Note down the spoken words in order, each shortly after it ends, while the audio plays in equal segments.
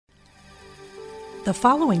The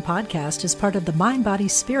following podcast is part of the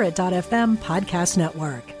MindBodySpirit.fm podcast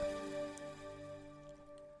network.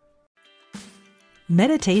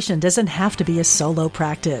 Meditation doesn't have to be a solo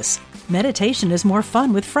practice. Meditation is more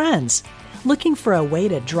fun with friends. Looking for a way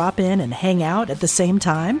to drop in and hang out at the same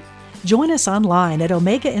time? Join us online at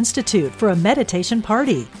Omega Institute for a meditation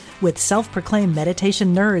party with self-proclaimed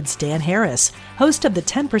meditation nerds Dan Harris, host of the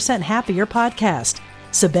 10% Happier podcast,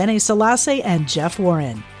 Sabene Selassie, and Jeff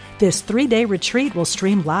Warren. This 3-day retreat will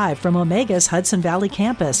stream live from Omega's Hudson Valley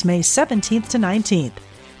campus May 17th to 19th.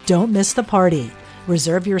 Don't miss the party.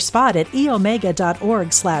 Reserve your spot at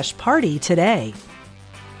eomega.org/party today.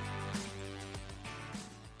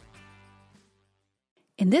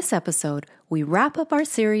 In this episode, we wrap up our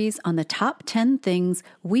series on the top 10 things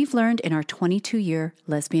we've learned in our 22-year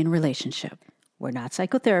lesbian relationship. We're not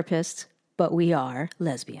psychotherapists, but we are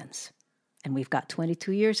lesbians. And we've got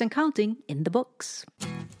 22 years and counting in the books.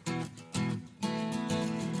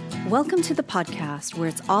 Welcome to the podcast where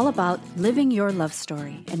it's all about living your love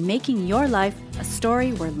story and making your life a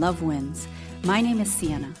story where love wins. My name is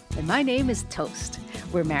Sienna. And my name is Toast.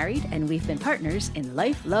 We're married and we've been partners in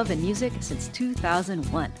life, love, and music since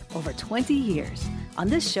 2001, over 20 years. On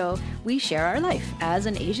this show, we share our life as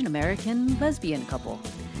an Asian American lesbian couple.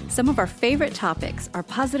 Some of our favorite topics are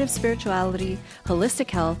positive spirituality, holistic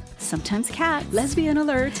health, sometimes cats, lesbian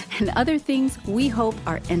alert, and other things we hope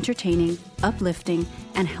are entertaining, uplifting,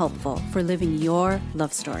 and helpful for living your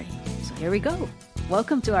love story. So here we go.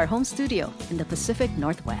 Welcome to our home studio in the Pacific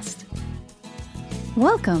Northwest.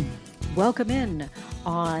 Welcome. Welcome in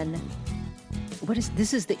on,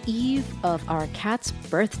 this is the eve of our cat's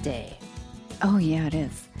birthday. Oh yeah, it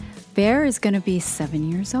is. Bear is going to be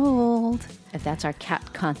 7 years old. And that's our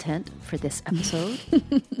cat content for this episode.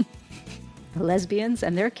 Lesbians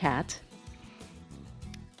and their cat.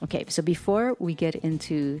 Okay, so before we get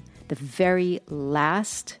into the very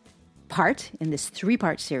last part in this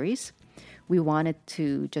 3-part series, we wanted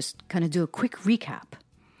to just kind of do a quick recap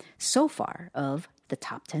so far of the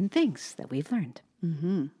top 10 things that we've learned.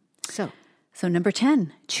 Mm-hmm. So number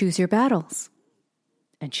 10, choose your battles.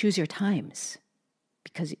 And choose your times.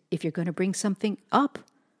 Because if you're going to bring something up,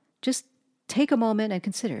 just take a moment and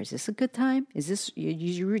consider, is this a good time? Is this, do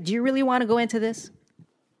you really want to go into this?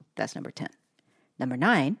 That's number 10. Number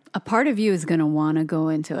 9. A part of you is going to want to go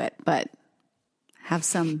into it, but have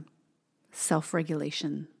some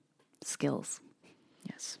self-regulation skills.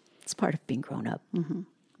 Yes, it's part of being grown up. Mm-hmm.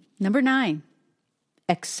 Number 9.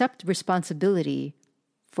 Accept responsibility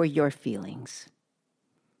for your feelings.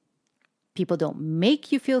 People don't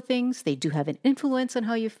make you feel things. They do have an influence on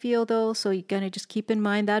how you feel, though. So you're going to just keep in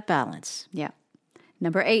mind that balance. Yeah.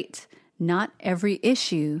 Number 8, not every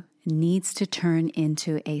issue needs to turn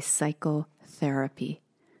into a psychotherapy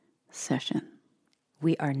session.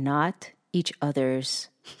 We are not each other's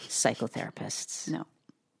psychotherapists. No.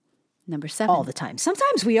 Number 7. All the time.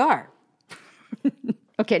 Sometimes we are.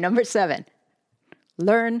 Okay, number 7.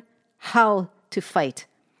 Learn how to fight.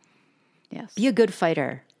 Yes. Be a good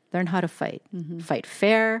fighter. Learn how to fight. Mm-hmm. Fight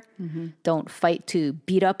fair. Mm-hmm. Don't fight to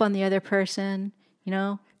beat up on the other person, you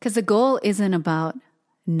know? Because the goal isn't about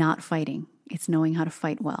not fighting. It's knowing how to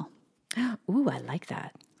fight well. Ooh, I like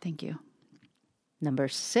that. Thank you. Number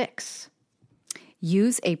 6.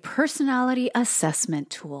 Use a personality assessment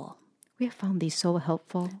tool. We have found these so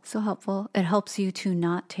helpful. So helpful. It helps you to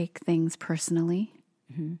not take things personally.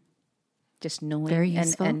 Mm-hmm. Just knowing Very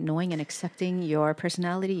useful. And knowing and accepting your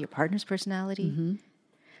personality, your partner's personality. Mm-hmm.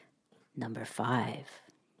 Number 5,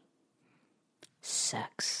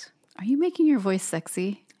 sex. Are you making your voice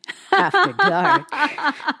sexy? After dark.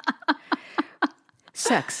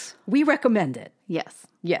 Sex. We recommend it. Yes.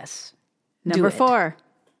 Yes. Number 4,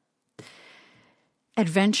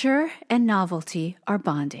 adventure and novelty are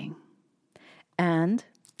bonding. And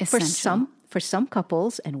essential. for some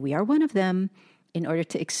couples, and we are one of them, in order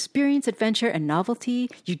to experience adventure and novelty,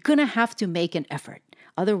 you're going to have to make an effort.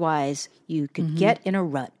 Otherwise, you could Mm-hmm. get in a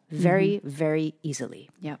rut very, very easily.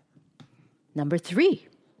 Yep. Number 3.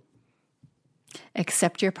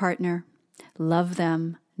 Accept your partner. Love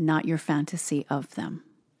them, not your fantasy of them.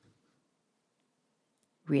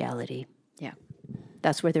 Reality. Yeah.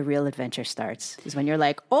 That's where the real adventure starts, is when you're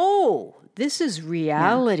like, oh, this is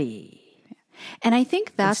reality. Yeah. And I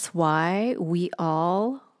think that's why we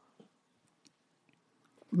all,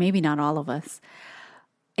 maybe not all of us,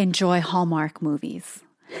 enjoy Hallmark movies.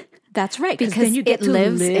 That's right. Because then you get it to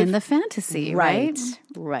lives live in the fantasy, right?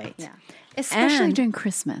 Right. Yeah. Especially And- during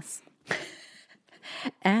Christmas.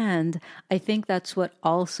 And I think that's what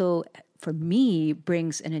also, for me,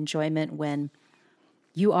 brings an enjoyment when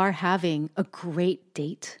you are having a great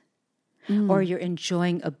date or you're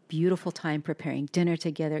enjoying a beautiful time preparing dinner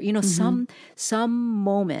together. You know, some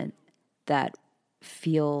moment that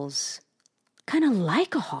feels kind of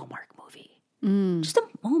like a Hallmark movie. Just a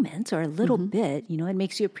moment or a little bit, you know, it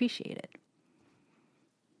makes you appreciate it.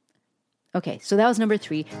 Okay, so that was number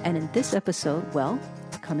 3. And in this episode, well,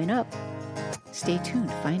 coming up, stay tuned,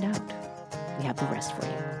 find out. We have the rest for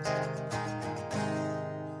you.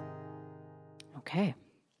 Okay,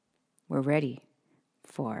 we're ready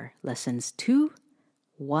for lessons 2,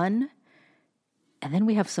 1, and then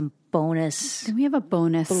we have some bonus. Then we have a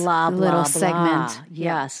bonus blah, blah, little blah. segment.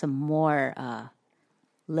 Yeah, some more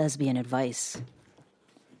lesbian advice.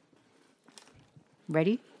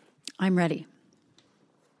 Ready? I'm ready.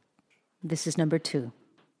 This is number 2.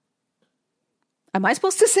 Am I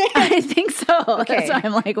supposed to say it? I think so. Okay. That's why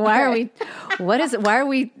I'm like, why are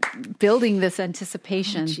we building this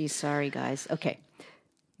anticipation? Geez, sorry guys. Okay.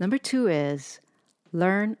 Number 2 is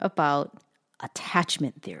learn about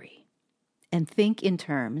attachment theory and think in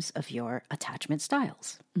terms of your attachment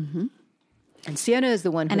styles. Mm-hmm. And Sienna is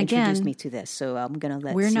the one who introduced me to this, so I'm going to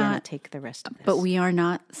let Sienna take the rest of this. But we are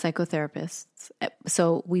not psychotherapists,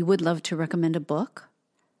 so we would love to recommend a book.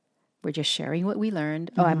 We're just sharing what we learned.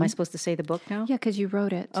 Oh, am I supposed to say the book now? Yeah, because you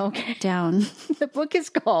wrote it down. The book is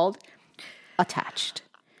called Attached,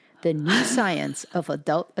 The New Science of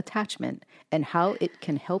Adult Attachment and How It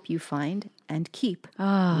Can Help You Find and Keep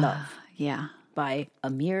Love. Yeah. By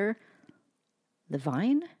Amir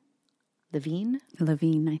Levine,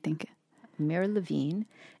 I think. Amir Levine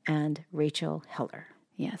and Rachel Heller.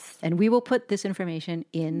 Yes. And we will put this information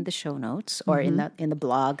in the show notes or in the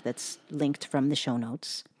blog that's linked from the show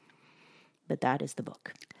notes. But that is the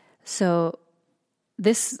book. So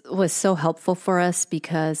this was so helpful for us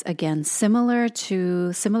because, again, similarly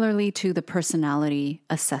to the personality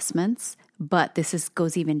assessments, but this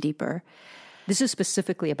goes even deeper. This is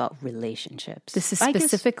specifically about relationships. This is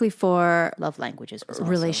specifically for love languages,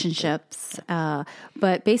 relationships.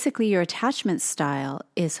 But basically, your attachment style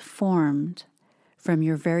is formed from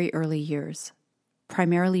your very early years,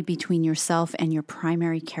 primarily between yourself and your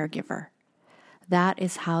primary caregiver. That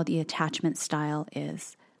is how the attachment style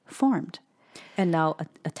is formed. And now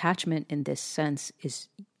attachment in this sense is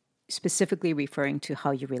specifically referring to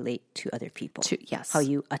how you relate to other people. Yes. How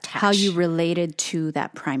you attach. How you related to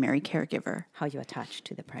that primary caregiver. How you attach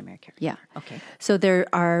to the primary caregiver. Yeah. Okay. So there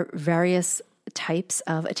are various types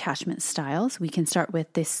of attachment styles. We can start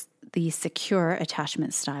with the secure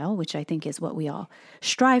attachment style, which I think is what we all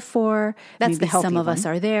strive for. That's Maybe the healthy some of one. us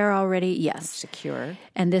are there already. Yes. Secure.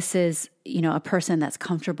 And this is, a person that's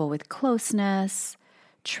comfortable with closeness,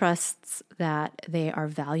 trusts that they are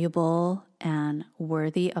valuable and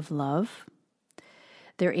worthy of love.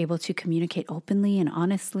 They're able to communicate openly and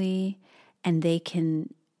honestly, and they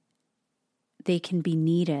can be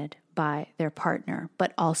needed by their partner,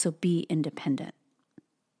 but also be independent.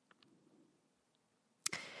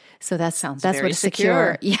 So that's what a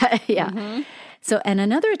secure. Yeah. Mm-hmm. So, and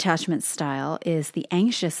another attachment style is the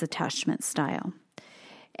anxious attachment style.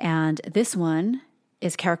 And this one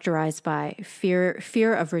is characterized by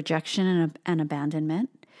fear of rejection and abandonment.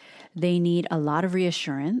 They need a lot of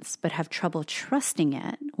reassurance, but have trouble trusting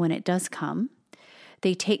it when it does come.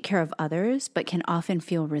 They take care of others, but can often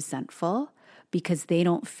feel resentful because they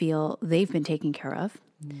don't feel they've been taken care of.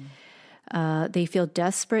 They feel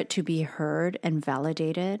desperate to be heard and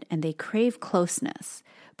validated, and they crave closeness,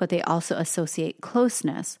 but they also associate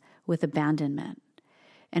closeness with abandonment.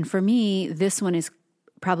 And for me, this one is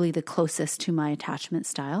probably the closest to my attachment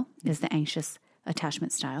style, is the anxious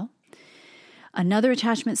attachment style. Another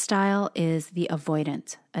attachment style is the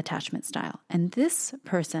avoidant attachment style. And this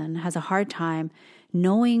person has a hard time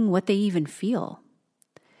knowing what they even feel.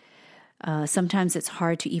 Sometimes it's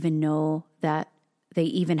hard to even know that they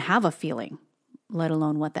even have a feeling, let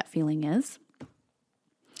alone what that feeling is.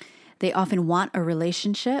 They often want a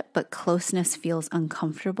relationship, but closeness feels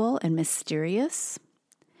uncomfortable and mysterious.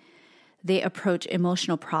 They approach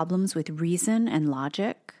emotional problems with reason and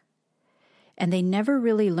logic. And they never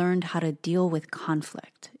really learned how to deal with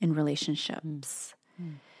conflict in relationships.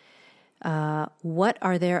 What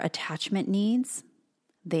are their attachment needs?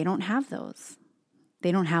 They don't have those.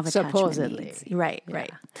 They don't have attachment needs. Right.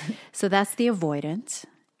 So that's the avoidant.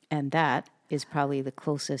 And that is probably the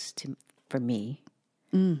closest for me.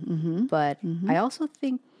 Mm-hmm. But I also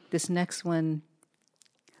think this next one...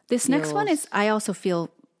 I also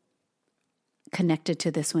feel connected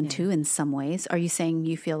to this one too in some ways. Are you saying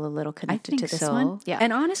you feel a little connected to this one? Yeah.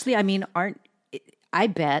 And honestly, I mean, I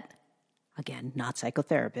bet, again, not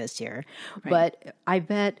psychotherapist here, but I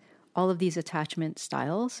bet all of these attachment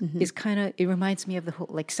styles is kind of, it reminds me of the whole,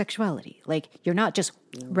 like sexuality. Like you're not just,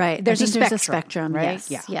 right. There's There's a a spectrum, right?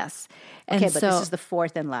 Yes, yes. And And but so, this is the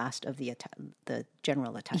fourth and last of the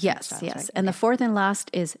general attachment yes, styles, yes. right? And the fourth and last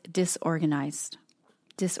is disorganized.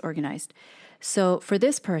 Disorganized. So for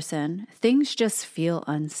this person, things just feel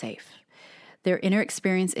unsafe. Their inner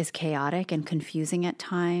experience is chaotic and confusing at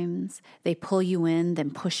times. They pull you in,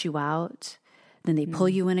 then push you out. Then they pull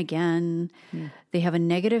you in again. They have a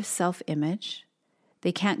negative self-image.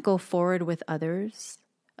 They can't go forward with others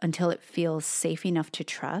until it feels safe enough to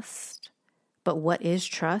trust. But what is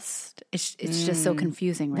trust? It's just so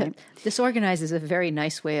confusing, right? Disorganized is a very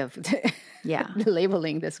nice way of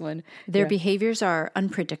labeling this one. Their behaviors are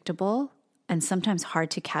unpredictable and sometimes hard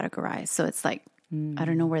to categorize. So it's like, I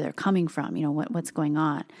don't know where they're coming from, what's going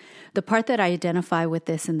on. The part that I identify with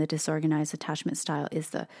this in the disorganized attachment style is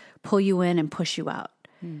the pull you in and push you out.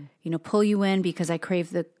 Pull you in because I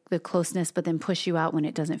crave the closeness, but then push you out when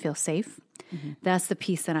it doesn't feel safe. That's the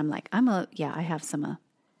piece that I'm like, I have some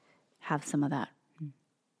of that.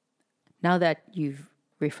 Now that you've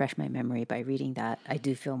refreshed my memory by reading that, I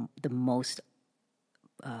do feel the most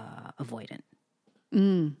avoidant.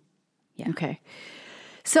 Yeah. Okay.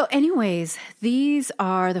 So anyways, these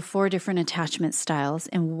are the 4 different attachment styles,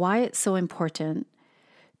 and why it's so important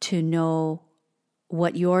to know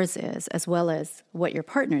what yours is as well as what your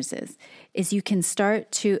partner's is you can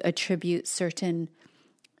start to attribute certain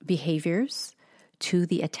behaviors to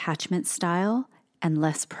the attachment style and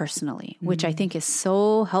less personally, which I think is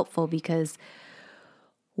so helpful because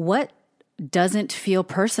what doesn't feel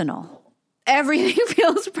personal? Everything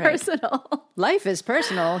feels personal. Right. Life is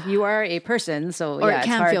personal. You are a person, so or it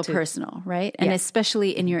can feel personal, right? And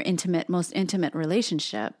especially in your most intimate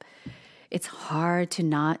relationship, it's hard to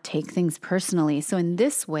not take things personally. So in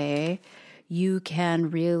this way, you can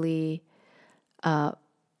really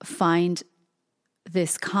find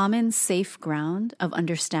this common safe ground of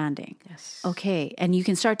understanding. Yes. Okay, and you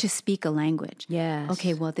can start to speak a language. Yes.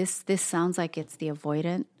 Okay, well this sounds like it's the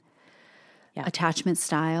avoidant attachment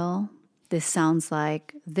style. This sounds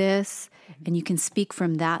like this, and you can speak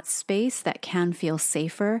from that space that can feel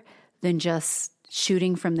safer than just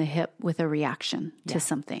shooting from the hip with a reaction to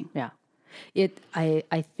something. Yeah.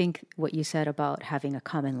 I think what you said about having a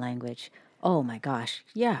common language, oh my gosh,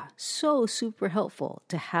 yeah, so super helpful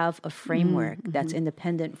to have a framework that's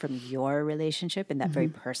independent from your relationship in that very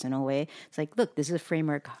personal way. It's like, look, this is a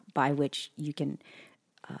framework by which you can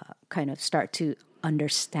kind of start to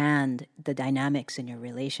understand the dynamics in your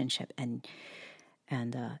relationship, and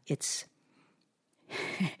it's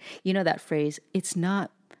that phrase, it's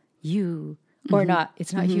not you or not,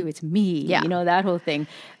 it's not you, it's me. That whole thing.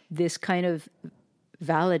 This kind of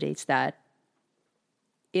validates that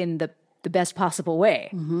in the best possible way.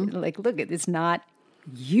 Like, look, it's not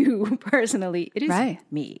you personally, it is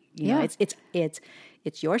me.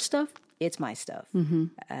 It's your stuff, it's my stuff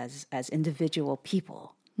as individual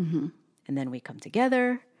people. And then we come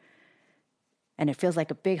together and it feels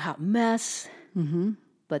like a big hot mess.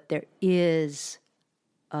 But there is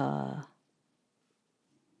a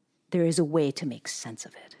way to make sense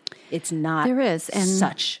of it. It's not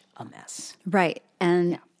such a mess. Right.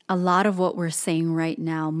 And a lot of what we're saying right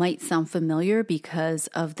now might sound familiar because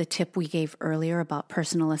of the tip we gave earlier about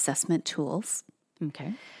personal assessment tools.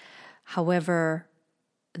 Okay. However,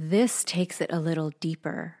 this takes it a little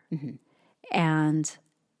deeper. And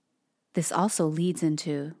this also leads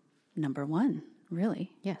into number 1,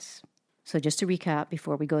 really. Yes. So just to recap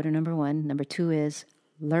before we go to number 1, number 2 is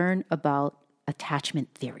learn about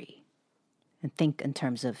attachment theory and think in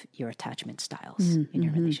terms of your attachment styles in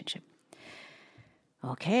your relationship.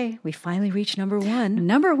 Okay, we finally reached number 1.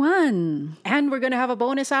 Number 1. And we're going to have a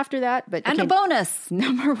bonus after that. A bonus.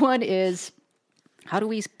 Number 1 is, how do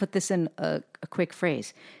we put this in a quick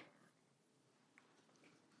phrase?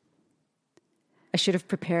 I should have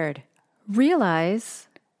prepared. Realize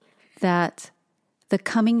that the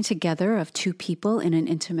coming together of 2 people in an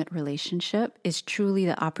intimate relationship is truly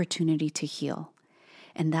the opportunity to heal.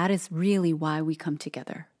 And that is really why we come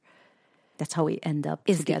together. That's how we end up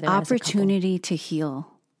together. The opportunity to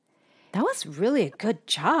heal. That was really a good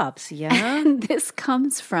job, Sienna. And this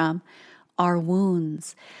comes from our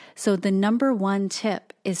wounds. So the number 1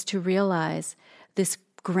 tip is to realize this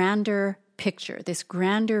grander picture, this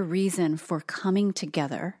grander reason for coming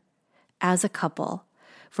together as a couple,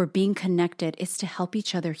 for being connected, is to help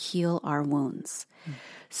each other heal our wounds.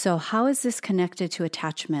 So how is this connected to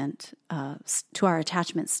attachment, to our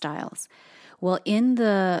attachment styles? Well, in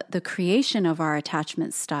the creation of our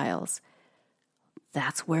attachment styles,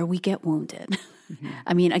 that's where we get wounded.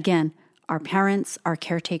 I mean, again, our parents, our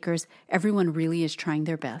caretakers, everyone really is trying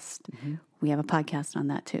their best. Mm-hmm. We have a podcast on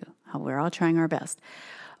that too, how we're all trying our best.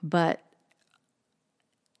 But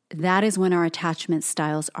that is when our attachment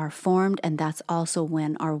styles are formed, and that's also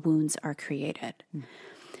when our wounds are created. Mm.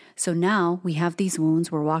 So now we have these wounds,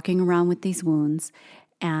 we're walking around with these wounds,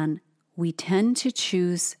 and we tend to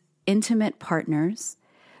choose intimate partners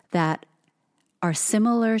that are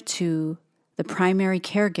similar to the primary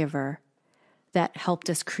caregiver that helped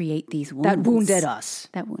us create these wounds. That wounded us.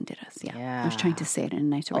 That wounded us, yeah. I was trying to say it in a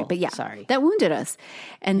nicer way, but yeah, sorry. That wounded us.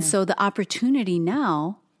 And so the opportunity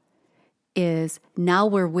now is now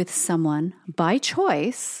we're with someone by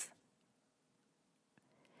choice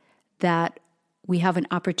that we have an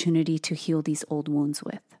opportunity to heal these old wounds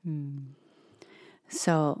with. Mm.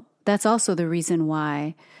 So that's also the reason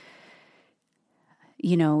why,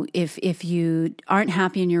 you know, if you aren't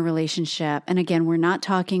happy in your relationship, and again, we're not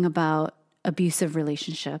talking about abusive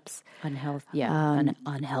relationships. Unhealthy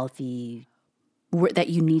that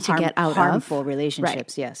you need to get out of. Harmful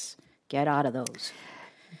relationships, right. Yes. Get out of those.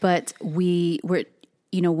 But we're,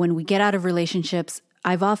 you know, when we get out of relationships,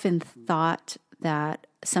 I've often thought that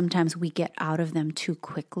sometimes we get out of them too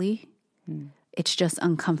quickly. Mm. It's just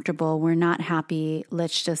uncomfortable. We're not happy.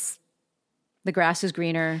 Let's just... The grass is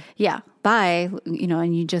greener. Yeah. Bye. You know,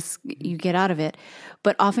 and you get out of it.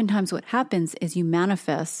 But oftentimes what happens is you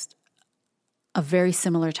manifest a very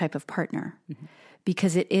similar type of partner, mm-hmm.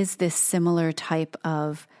 because it is this similar type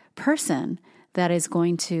of person that is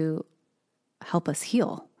going to help us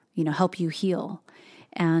heal, you know, help you heal.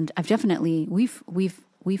 And I've definitely,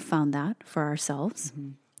 we've found that for ourselves.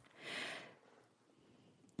 Mm-hmm.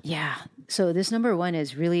 Yeah. So this number one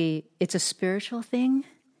is really, it's a spiritual thing,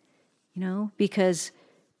 you know, because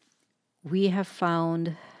we have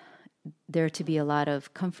found there to be a lot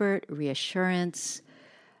of comfort, reassurance,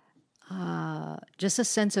 just a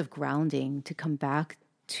sense of grounding to come back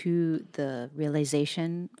to the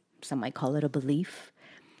realization, some might call it a belief,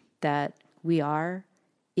 that we are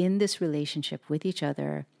in this relationship with each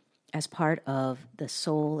other as part of the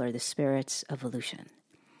soul or the spirit's evolution.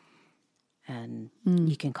 And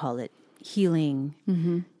you can call it healing,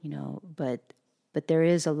 mm-hmm. you know, but there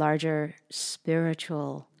is a larger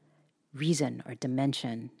spiritual reason or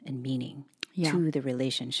dimension and meaning to the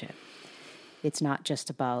relationship. It's not just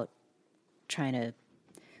about trying to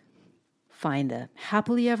find the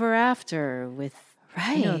happily ever after with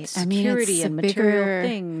you know, security and material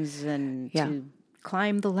things and to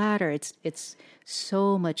climb the ladder. It's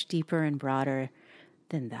so much deeper and broader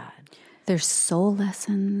than that. There's soul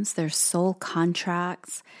lessons, there's soul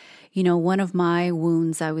contracts. You know, one of my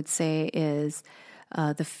wounds, I would say, is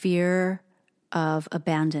the fear of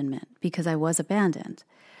abandonment, because I was abandoned.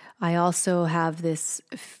 I also have this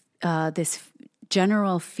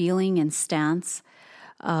general feeling and stance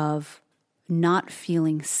of not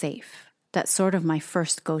feeling safe. That's sort of my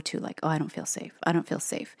first go-to, like, oh, I don't feel safe. I don't feel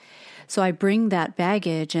safe. So I bring that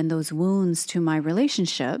baggage and those wounds to my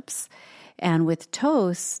relationships. And with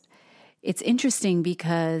Toast, it's interesting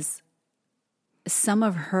because some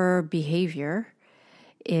of her behavior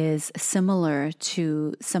is similar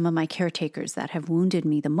to some of my caretakers that have wounded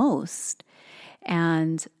me the most.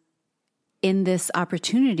 And in this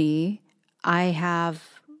opportunity, I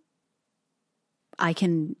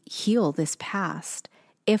can heal this past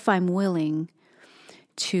if I'm willing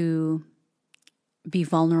to be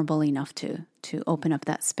vulnerable enough to open up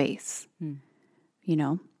that space, you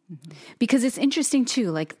know? Mm-hmm. Because it's interesting too,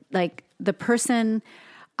 like the person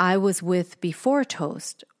I was with before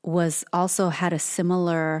Toast was also had a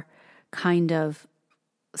similar kind of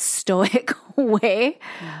stoic way,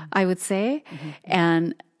 I would say. Mm-hmm.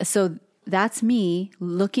 And so that's me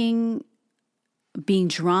being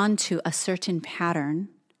drawn to a certain pattern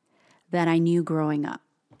that I knew growing up,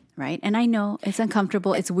 right? And I know it's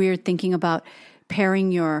uncomfortable. It's weird thinking about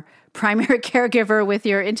pairing your primary caregiver with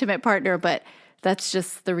your intimate partner, but that's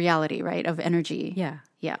just the reality, right, of energy. Yeah.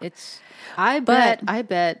 Yeah. I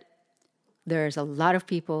bet there's a lot of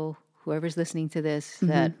people, whoever's listening to this,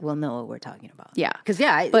 that will know what we're talking about. Yeah. Because,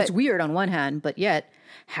 it's weird on one hand, but yet,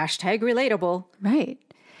 #relatable. Right.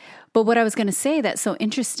 But what I was going to say that's so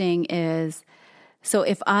interesting is, so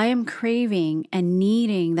if I am craving and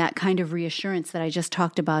needing that kind of reassurance that I just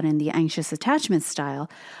talked about in the anxious attachment style,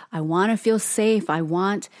 I want to feel safe. I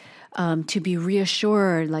want to be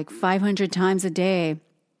reassured like 500 times a day.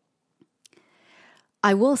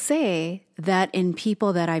 I will say that in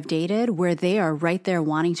people that I've dated where they are right there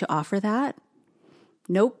wanting to offer that,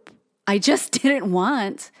 nope. I just didn't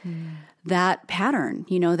want that pattern,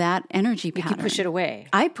 that energy pattern. You push it away.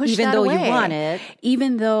 I push even that though away. You want it.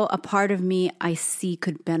 Even though a part of me I see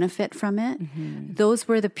could benefit from it. Mm-hmm. Those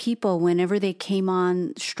were the people, whenever they came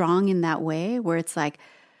on strong in that way, where it's like,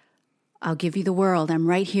 I'll give you the world. I'm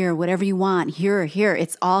right here. Whatever you want. Here.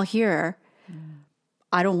 It's all here.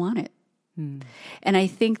 I don't want it. And I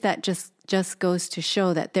think that just goes to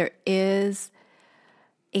show that there is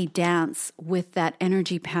a dance with that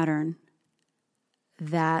energy pattern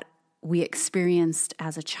that we experienced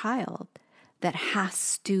as a child that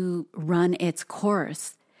has to run its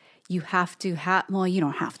course. You have to well, you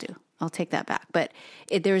don't have to. I'll take that back. But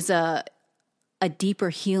there's a deeper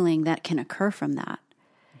healing that can occur from that.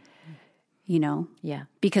 Yeah.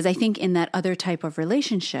 Because I think in that other type of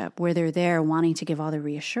relationship where they're there wanting to give all the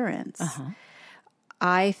reassurance,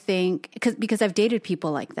 I think, because I've dated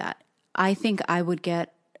people like that, I think I would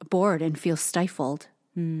get bored and feel stifled.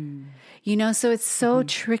 So it's so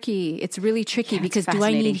tricky. It's really tricky because do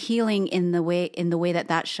I need healing in the way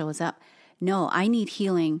that shows up? No, I need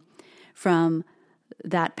healing from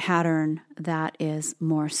that pattern that is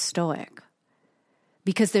more stoic.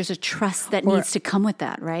 Because there's a trust that needs to come with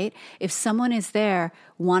that, right? If someone is there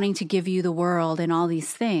wanting to give you the world and all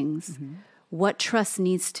these things, what trust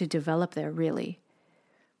needs to develop there, really?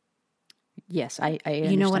 Yes, I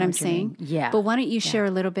you know what I'm saying? Yeah. But why don't you share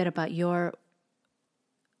a little bit about your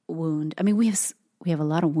wound? I mean, we have a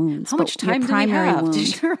lot of wounds. How much time do we have to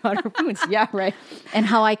share about our wounds? Yeah, right. And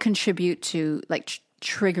how I contribute to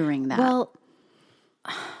triggering that. Well,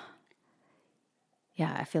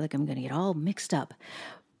 yeah, I feel like I'm going to get all mixed up.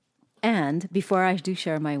 And before I do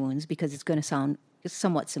share my wounds, because it's going to sound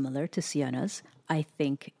somewhat similar to Sienna's, I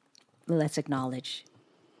think let's acknowledge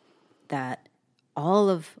that all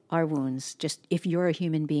of our wounds, just if you're a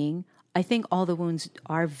human being, I think all the wounds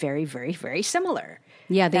are very, very, very similar.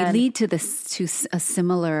 Yeah, they lead to a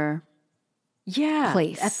similar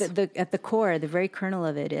place. At the core, the very kernel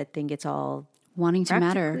of it, I think it's all wanting to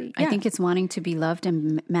matter. Yeah. I think it's wanting to be loved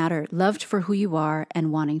and matter, loved for who you are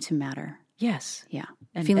and wanting to matter. Yes. Yeah.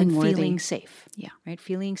 And feeling worthy. Feeling safe. Yeah. Right?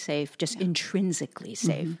 Feeling safe, just intrinsically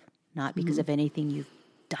safe, not because of anything you've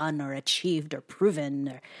done or achieved or proven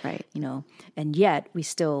or, right. And yet we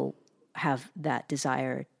still have that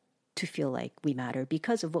desire to feel like we matter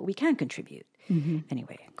because of what we can contribute.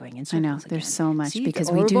 Anyway, going in circles. I know, again. there's so much because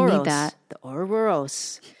we do need that. The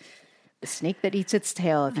Ouroboros. The snake that eats its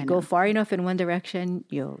tail. If you go far enough in one direction,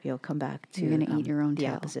 you'll come back to you're going to eat your own the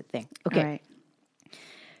tail. opposite thing. Okay. Right.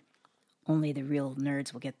 Only the real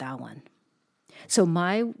nerds will get that one. So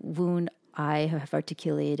my wound I have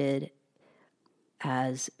articulated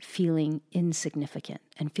as feeling insignificant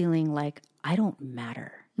and feeling like I don't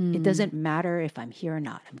matter. It doesn't matter if I'm here or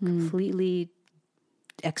not. I'm completely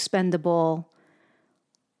expendable.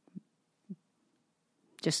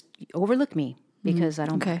 Just overlook me because I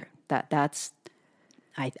don't matter. That's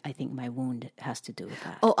I think my wound has to do with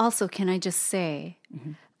that. Oh, also, can I just say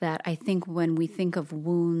that I think when we think of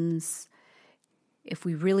wounds, if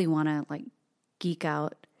we really want to geek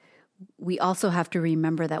out, we also have to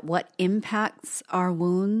remember that what impacts our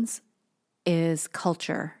wounds is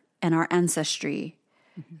culture and our ancestry.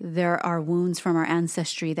 There are wounds from our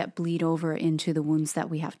ancestry that bleed over into the wounds that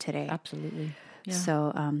we have today. Absolutely. Yeah.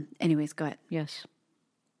 So, anyways, go ahead. Yes.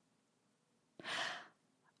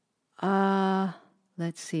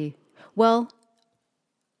 Let's see. Well,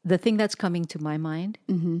 the thing that's coming to my mind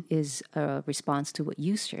is a response to what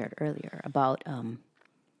you shared earlier about how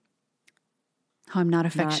I'm not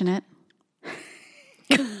affectionate.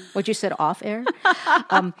 What you said off air.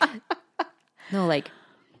 No,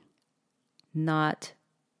 not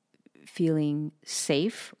feeling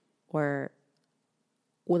safe or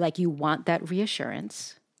like you want that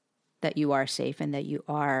reassurance that you are safe and that you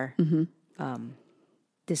are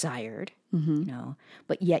desired,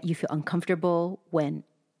 but yet you feel uncomfortable when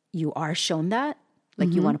you are shown that,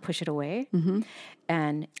 you want to push it away.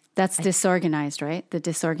 And that's disorganized, right? The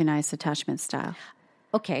disorganized attachment style.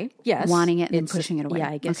 Okay, yes. Wanting it and pushing it away. Yeah,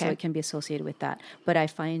 I guess so it can be associated with that. But I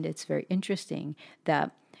find it's very interesting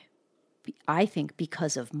that I think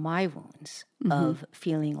because of my wounds of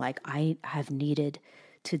feeling like I have needed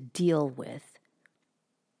to deal with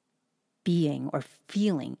being or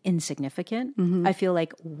feeling insignificant, I feel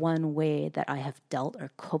like one way that I have dealt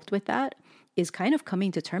or coped with that is kind of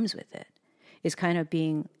coming to terms with it, is kind of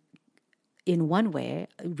being in one way,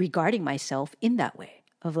 regarding myself in that way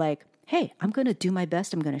of hey, I'm going to do my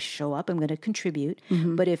best. I'm going to show up. I'm going to contribute.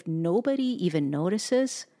 But if nobody even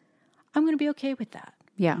notices, I'm going to be okay with that.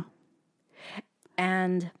 Yeah.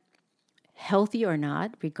 And healthy or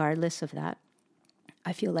not, regardless of that,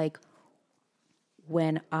 I feel like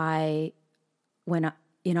when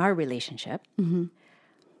in our relationship,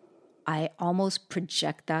 I almost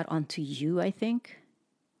project that onto you, I think.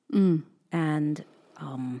 And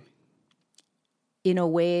in a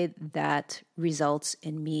way that results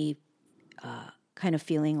in me kind of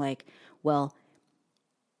feeling like, well,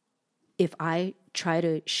 if I try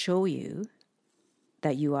to show you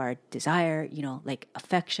that you are desire, like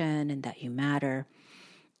affection and that you matter,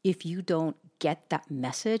 if you don't get that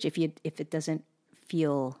message, if it doesn't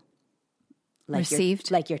feel like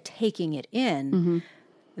received, you're taking it in,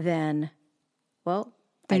 then, well,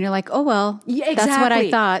 then you're like, oh, well, yeah, exactly. That's what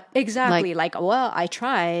I thought. Exactly. Like, well, I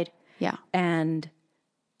tried. Yeah. And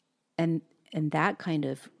that kind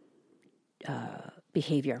of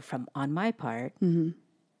behavior on my part,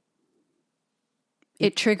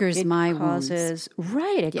 it triggers my causes, wounds.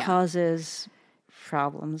 Right. It causes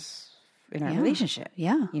problems in our relationship.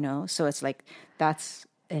 Yeah. So it's like, that's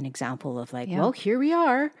an example of like, well, here we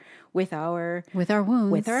are with our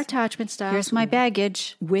wounds, with our attachment styles. Here's my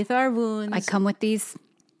baggage. With our wounds. I come with these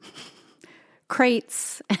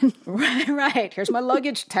crates. And right. Here's my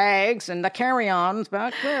luggage tags and the carry-ons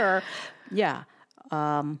back there. Yeah.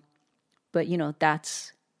 But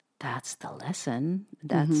that's the lesson.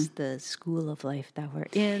 That's the school of life that we're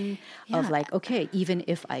in, of like, okay, even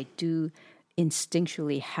if I do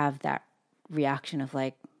instinctually have that reaction of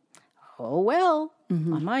like, oh, well,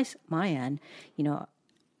 on my end,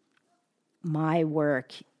 my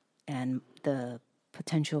work and the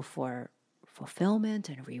potential for fulfillment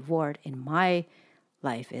and reward in my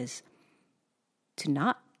life is to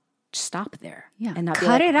not stop there. Yeah. And not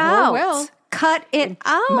cut be like, it out. Oh, well. Cut it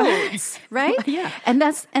out. Right? Yeah. And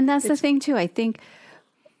that's the thing too. I think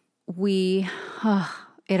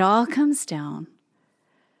it all comes down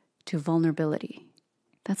to vulnerability.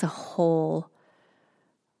 That's a whole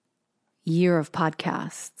year of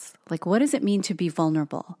podcasts. Like, what does it mean to be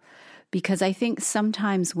vulnerable? Because I think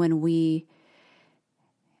sometimes when we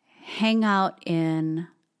hang out in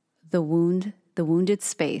the wounded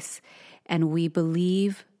space, and we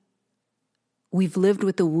believe we've lived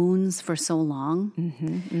with the wounds for so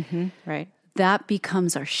long, right? That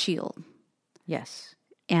becomes our shield. Yes.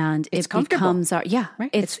 And it's it becomes our, right?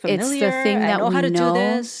 It's familiar. It's the thing that I know we how to know, do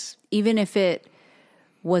this. Even if it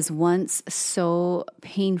was once so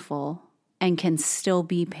painful and can still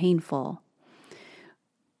be painful.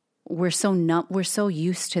 We're so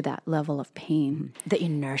used to that level of pain. The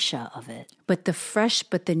inertia of it. But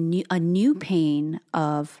a new pain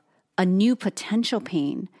of, a new potential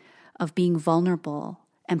pain of being vulnerable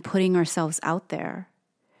and putting ourselves out there.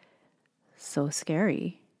 So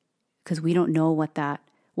scary. Because we don't know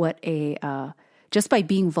just by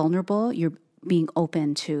being vulnerable, you're being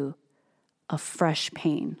open to a fresh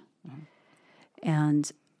pain. And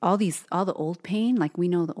all the old pain, like we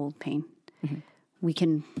know the old pain. We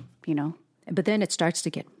can, But then it starts to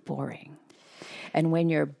get boring. And when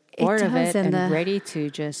you're bored of it and ready to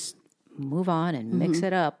just move on and mix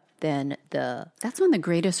it up, then that's when the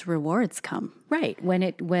greatest rewards come. Right. When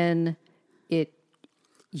it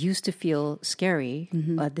used to feel scary,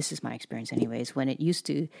 this is my experience anyways, when it used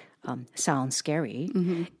to sound scary,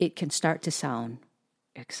 it can start to sound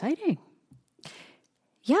exciting.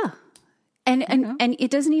 Yeah. And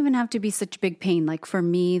it doesn't even have to be such big pain. Like for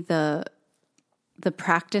me, the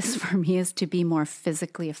practice for me is to be more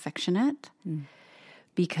physically affectionate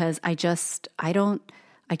because I just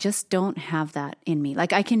don't have that in me.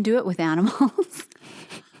 Like I can do it with animals,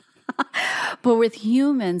 but with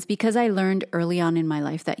humans, because I learned early on in my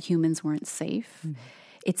life that humans weren't safe,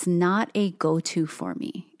 it's not a go-to for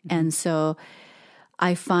me. And so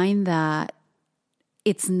I find that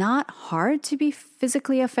it's not hard to be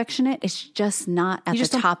physically affectionate. It's just not at the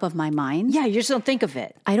top of my mind. Yeah, you just don't think of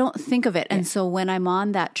it. I don't think of it. Yeah. And so when I'm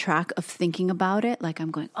on that track of thinking about it, like I'm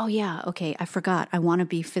going, oh yeah, okay, I forgot. I want to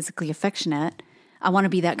be physically affectionate. I want to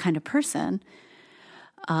be that kind of person.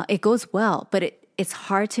 It goes well, but it's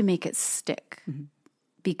hard to make it stick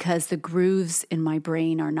because the grooves in my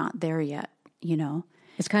brain are not there yet,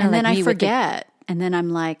 It's kind of like then I forget. And then I'm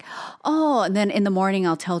like, oh, and then in the morning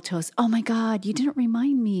I'll tell Toast, oh my God, you didn't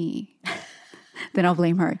remind me. Then I'll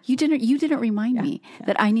blame her. You didn't remind me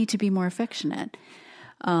that I need to be more affectionate.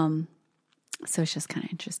 So it's just kind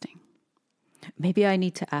of interesting. Maybe I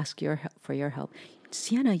need to ask for your help.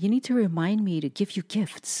 Sienna, you need to remind me to give you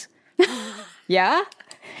gifts. Yeah?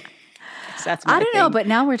 That's my I don't thing. know, but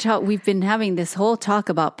now we've been having this whole talk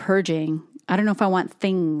about purging. I don't know if I want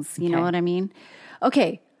things, you know what I mean?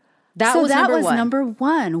 Okay. That was number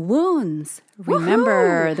one. Wounds.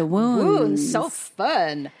 Remember the wounds. Wounds. So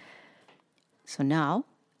fun. So now,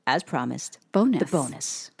 as promised, the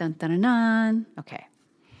bonus. Dun, dun, dun, dun. Okay.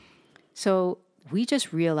 So we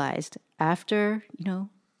just realized after,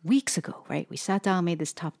 weeks ago, right? We sat down, made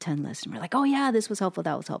this top 10 list, and we're like, oh yeah, this was helpful,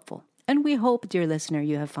 that was helpful. And we hope, dear listener,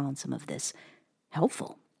 you have found some of this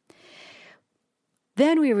helpful.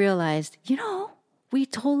 Then we realized, we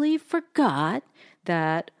totally forgot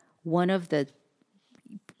that one of the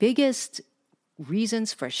biggest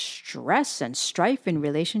reasons for stress and strife in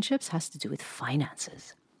relationships has to do with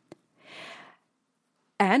finances.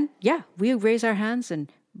 And yeah, we raise our hands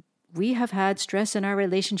and we have had stress in our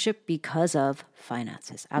relationship because of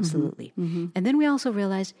finances. Absolutely. Mm-hmm. And then we also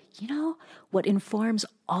realized, what informs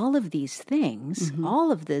all of these things,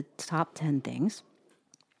 all of the top 10 things,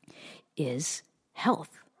 is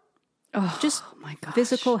health. Oh, just my gosh.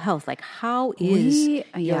 Physical health. Like, how is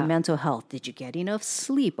your mental health? Did you get enough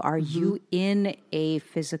sleep? Are you in a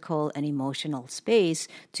physical and emotional space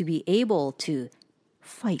to be able to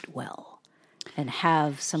fight well and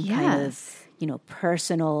have some kind of,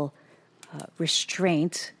 personal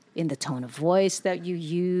restraint in the tone of voice that you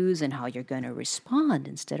use and how you're going to respond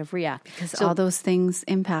instead of react? Because all those things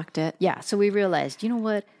impact it. Yeah. So we realized,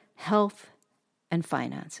 health and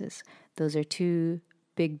finances, those are two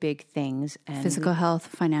big things. And physical health,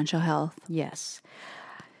 financial health. Yes.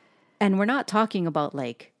 And we're not talking about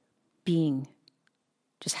like being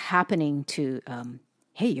just happening to,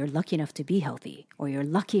 hey, you're lucky enough to be healthy or you're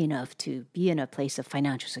lucky enough to be in a place of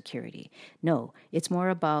financial security. No, it's more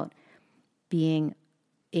about being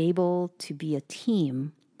able to be a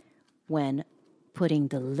team when putting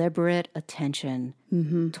deliberate attention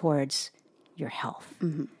towards your health.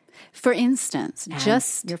 Mm-hmm. For instance, and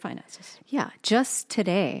just your finances. Yeah, just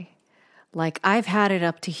today, like I've had it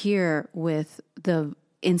up to here with the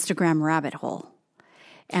Instagram rabbit hole.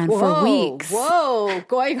 And for weeks. Whoa,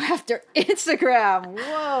 going after Instagram.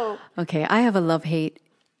 Whoa. Okay, I have a love-hate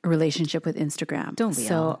relationship with Instagram. Don't we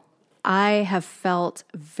So all? I have felt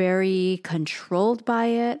very controlled by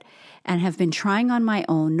it and have been trying on my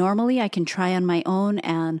own. Normally, I can try on my own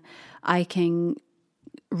and I can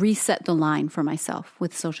reset the line for myself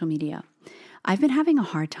with social media. I've been having a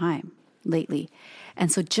hard time lately. And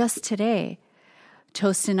so just today,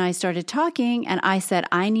 Toast and I started talking and I said,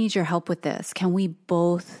 I need your help with this. Can we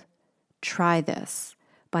both try this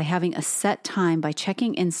by having a set time, by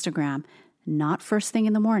checking Instagram, not first thing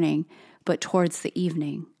in the morning, but towards the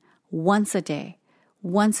evening, once a day,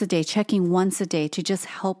 checking once a day to just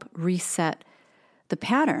help reset the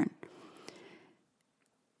pattern.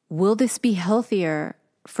 Will this be healthier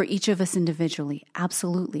for each of us individually?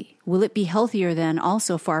 Absolutely. Will it be healthier then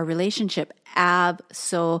also for our relationship?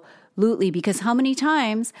 Absolutely. Because how many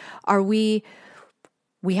times are we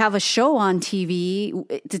have a show on TV,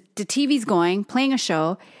 the TV's going, playing a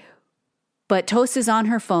show, but Toast is on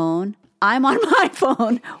her phone, I'm on my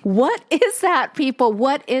phone. What is that, people?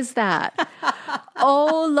 What is that?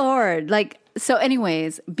 Oh, Lord. So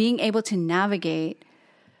anyways, being able to navigate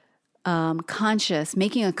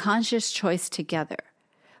making a conscious choice together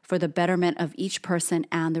for the betterment of each person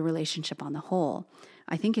and the relationship on the whole,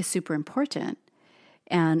 I think is super important.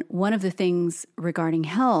 And one of the things regarding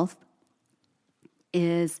health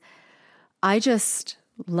is I just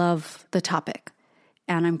love the topic.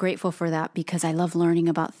 And I'm grateful for that because I love learning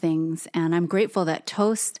about things. And I'm grateful that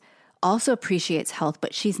Toast also appreciates health,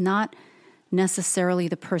 but she's not necessarily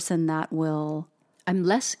the person that will I'm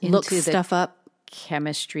less into look the stuff up.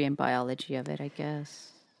 Chemistry and biology of it, I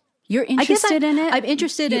guess. You're interested in it? I'm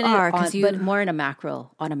interested in it, but more on a macro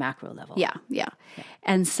level. Yeah.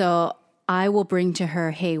 And so I will bring to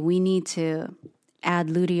her, hey, we need to add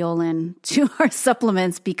luteolin to our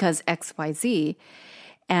supplements because XYZ.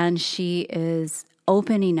 And she is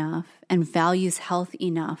open enough and values health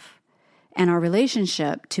enough and our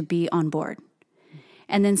relationship to be on board.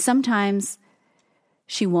 And then sometimes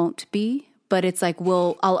she won't be, but it's like,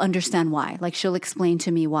 I'll understand why. Like she'll explain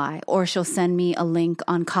to me why, or she'll send me a link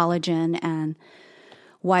on collagen and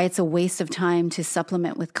why it's a waste of time to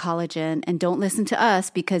supplement with collagen. And don't listen to us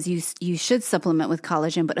because you should supplement with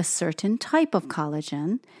collagen, but a certain type of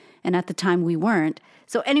collagen. And at the time we weren't.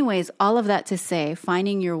 So anyways, all of that to say,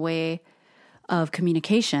 finding your way of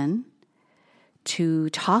communication to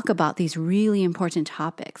talk about these really important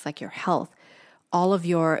topics like your health,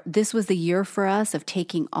 this was the year for us of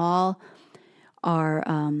taking all our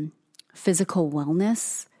physical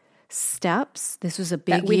wellness steps. This was a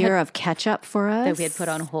big year of catch up for us. That we had put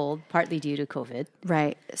on hold, partly due to COVID.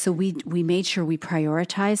 Right. So we made sure we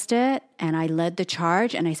prioritized it, and I led the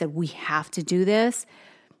charge, and I said, we have to do this.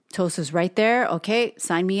 Toast was right there. Okay,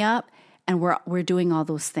 sign me up. And we're doing all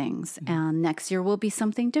those things. Mm-hmm. And next year will be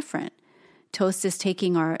something different. Toast is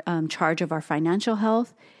taking our charge of our financial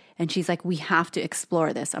health, and she's like, we have to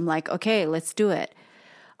explore this. I'm like, okay, let's do it.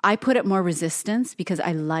 I put up more resistance because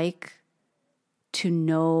I like to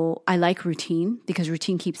know, I like routine because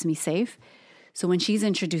routine keeps me safe. So when she's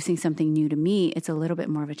introducing something new to me, it's a little bit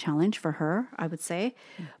more of a challenge for her, I would say.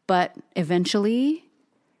 But eventually,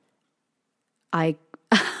 I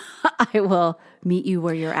will meet you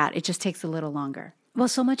where you're at. It just takes a little longer. Well,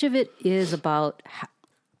 so much of it is about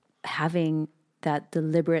having that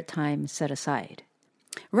deliberate time set aside.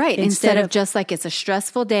 Right. Instead of just like it's a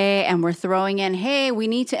stressful day and we're throwing in, hey, we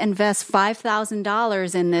need to invest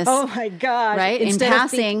 $5,000 in this. Oh my gosh. Right. Instead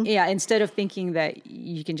of thinking that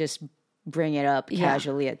you can just bring it up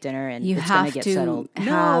casually at dinner and it's going to get settled.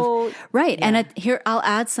 Right. Yeah. And here, I'll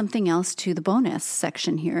add something else to the bonus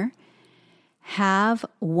section here. Have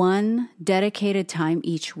one dedicated time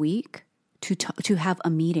each week to have a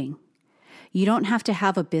meeting. You don't have to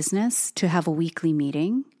have a business to have a weekly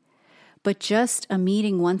meeting, but just a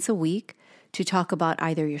meeting once a week to talk about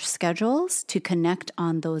either your schedules, to connect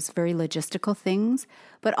on those very logistical things,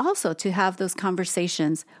 but also to have those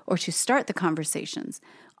conversations or to start the conversations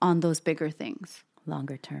on those bigger things.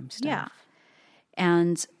 Longer term stuff. Yeah.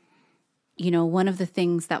 And, one of the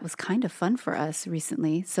things that was kind of fun for us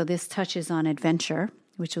recently, so this touches on adventure,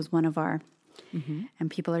 which was one of our, and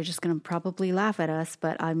people are just going to probably laugh at us,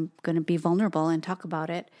 but I'm going to be vulnerable and talk about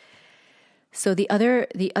it. So the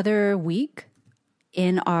other week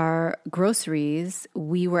in our groceries,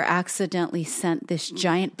 we were accidentally sent this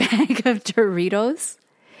giant bag of Doritos,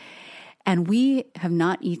 and we have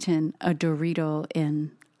not eaten a Dorito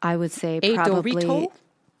in, I would say, probably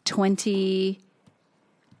 20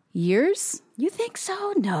 years. You think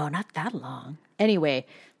so? No, not that long. Anyway,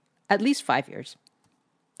 at least 5 years.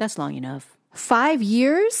 That's long enough. 5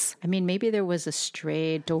 years? I mean, maybe there was a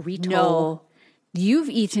stray Dorito. No. You've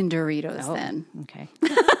eaten Doritos then. Okay.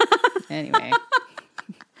 Anyway,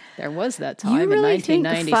 there was that time in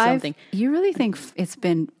 1990 something. You really think it's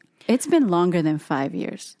been longer than 5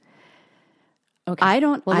 years? Okay. I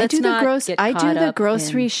don't. Well, I do the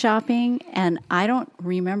grocery in shopping, and I don't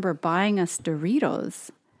remember buying us Doritos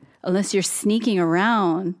unless you're sneaking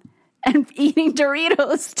around and eating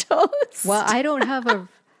Doritos toast. Well, I don't have a.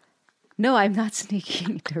 No, I'm not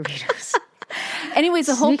sneaking Doritos. Anyways,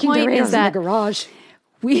 the whole point Doritos is that in the garage.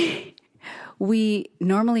 We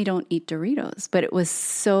normally don't eat Doritos, but it was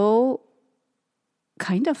so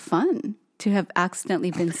kind of fun to have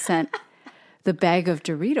accidentally been sent the bag of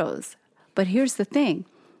Doritos. But here's the thing.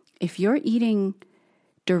 If you're eating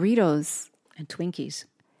Doritos and Twinkies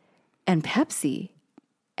and Pepsi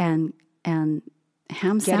and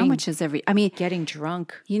ham sandwiches getting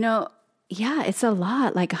drunk. Yeah, it's a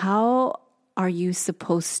lot. Like, how are you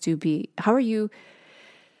supposed to be? How are you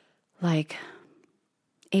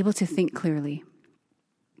able to think clearly?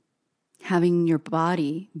 Having your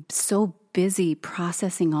body so busy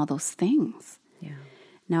processing all those things. Yeah.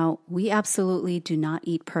 Now, we absolutely do not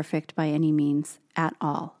eat perfect by any means at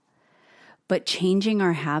all. But changing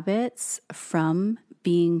our habits from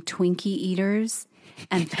being Twinkie eaters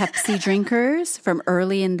and Pepsi drinkers from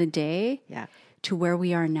early in the day to where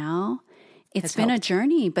we are now, it's been a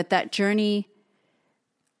journey. But that journey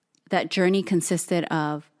consisted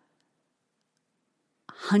of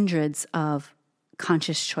hundreds of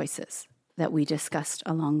conscious choices that we discussed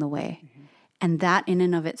along the way. Mm-hmm. And that in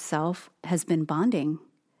and of itself has been bonding.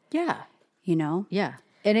 Yeah. Yeah.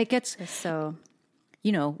 And it gets so,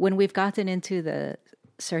 when we've gotten into the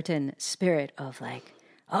certain spirit of like,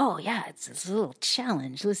 oh yeah, it's this little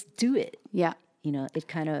challenge, let's do it. Yeah. It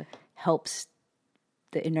kind of helps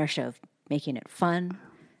the inertia of making it fun.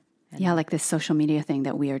 Yeah, like this social media thing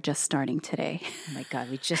that we are just starting today. Oh my God,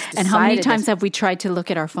 we just decided. And how many times have we tried to look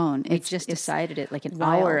at our phone? We just decided it like an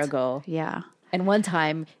hour ago. Yeah. And one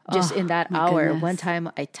time, in that hour, one time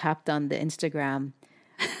I tapped on the Instagram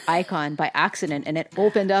icon by accident and it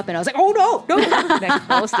opened up and I was like, oh no. And I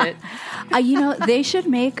closed it. They should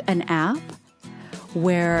make an app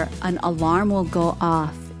where an alarm will go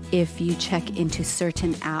off if you check into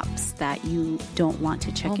certain apps that you don't want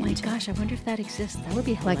to check into. Oh my gosh, I wonder if that exists. That would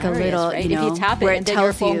be hilarious, like a little, right? If you tap it where and it then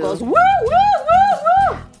your tells phone you, goes, woo, woo,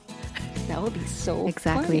 woo, woo. That would be so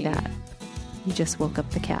exactly funny. That. You just woke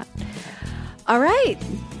up the cat. All right.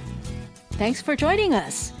 Thanks for joining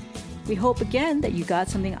us. We hope again that you got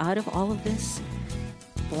something out of all of this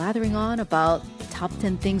blathering on about top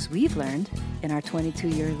 10 things we've learned in our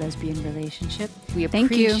 22-year lesbian relationship. We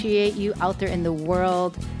appreciate you out there in the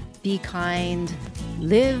world. Be kind.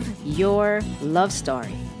 Live your love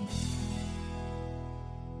story.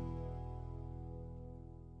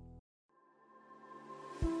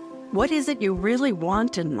 What is it you really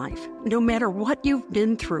want in life? No matter what you've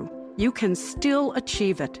been through, you can still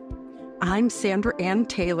achieve it. I'm Sandra Ann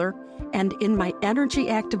Taylor, and in my Energy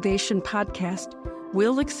Activation podcast,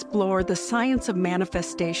 We'll explore the science of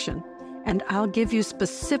manifestation, and I'll give you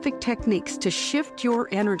specific techniques to shift your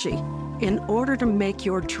energy in order to make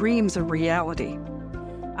your dreams a reality.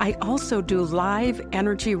 I also do live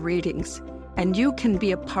energy readings, and you can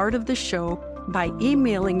be a part of the show by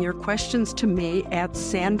emailing your questions to me at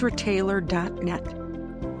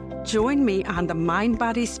sandrataylor.net. Join me on the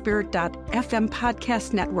mindbodyspirit.fm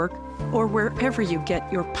podcast network or wherever you get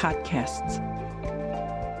your podcasts.